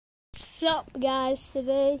What's up, guys?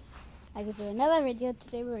 Today I can do another video.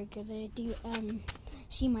 Today we're gonna do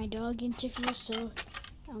see my dog interview. So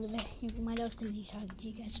I'm gonna give my dog's gonna be talking to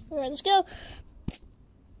you guys. Alright, let's go.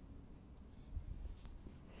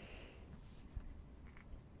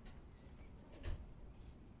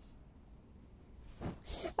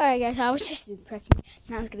 Alright guys, I was just pregnant.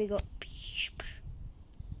 Now I'm gonna go.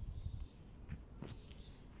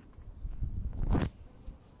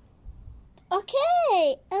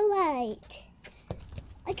 Okay, alright.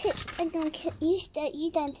 Okay, I'm gonna use that.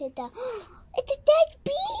 You done to that. It's a dead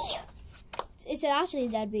bee. Is it actually a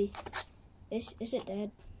dead bee? Is it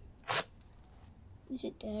dead? Is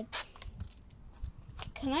it dead?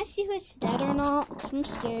 Can I see if it's dead or not? 'Cause I'm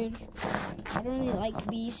scared. I don't really like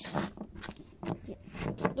bees.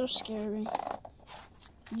 They're scary.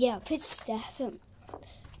 Yeah, it's definitely.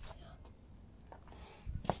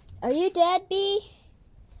 Are you dead, bee?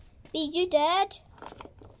 Bee, you dead?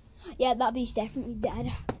 Yeah, that bee's definitely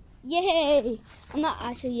dead. Yay! I'm not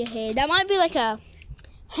actually yay. That might be like a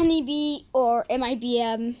honeybee, or it might be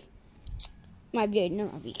might be a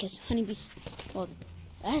normal bee, because honeybees. Well,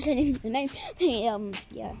 that's the name.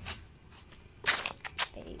 Yeah.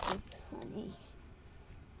 They give honey.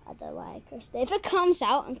 Otherwise, if it comes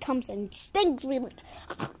out and comes and stinks really,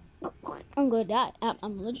 I'm gonna die. I'm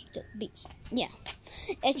allergic to bees. Yeah,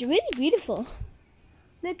 it's really beautiful.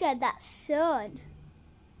 Look at that sun.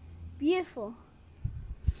 Beautiful.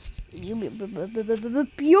 Beautiful.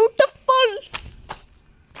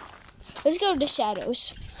 Let's go to the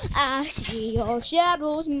shadows. I see your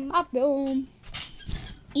shadows in my room.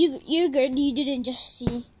 You good? You didn't just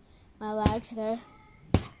see my legs there.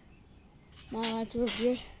 My legs were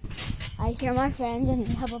weird. I hear my friends and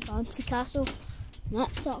they have a bouncy castle.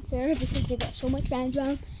 That's not fair because they got so much friends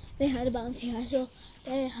around. They had a bouncy castle.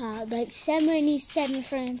 They had like 77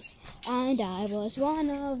 friends, and I was one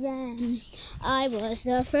of them. I was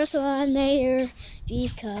the first one there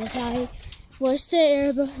because I was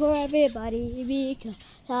there before everybody, because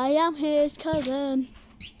I am his cousin.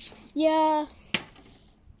 Yeah,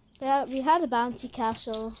 we had a bouncy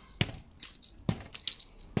castle.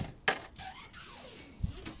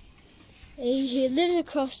 He lives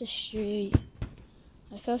across the street.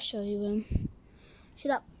 I'll show you him. See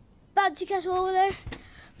that bouncy castle over there?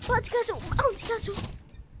 Bouncy castle, bouncy castle.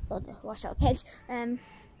 Oh, no, watch out, pets. You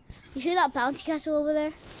see that bouncy castle over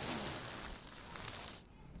there?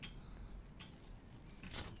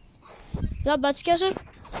 That bouncy castle?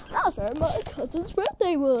 That's where my cousin's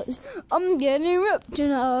birthday was. I'm getting ripped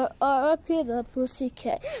tonight. R.I.P. the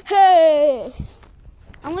pussycat. Hey!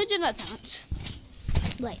 I'm gonna do that dance.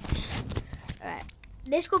 Like, alright,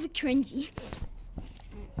 let's go be cringy.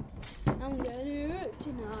 I'm getting ripped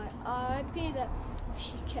tonight. R.I.P. the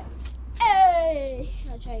pussycat. Hey!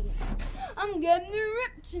 I'll try again. I'm getting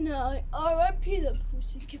ripped tonight. R.I.P. the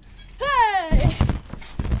pussycat. Hey!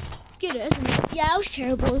 Good, isn't it? Yeah, it was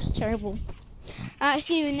terrible. It was terrible.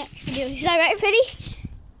 See you in the next video. Is that right, Freddie?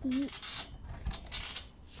 Is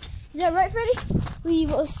that right, Freddie? We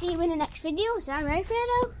will see you in the next video. Is that right,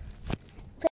 Fredo?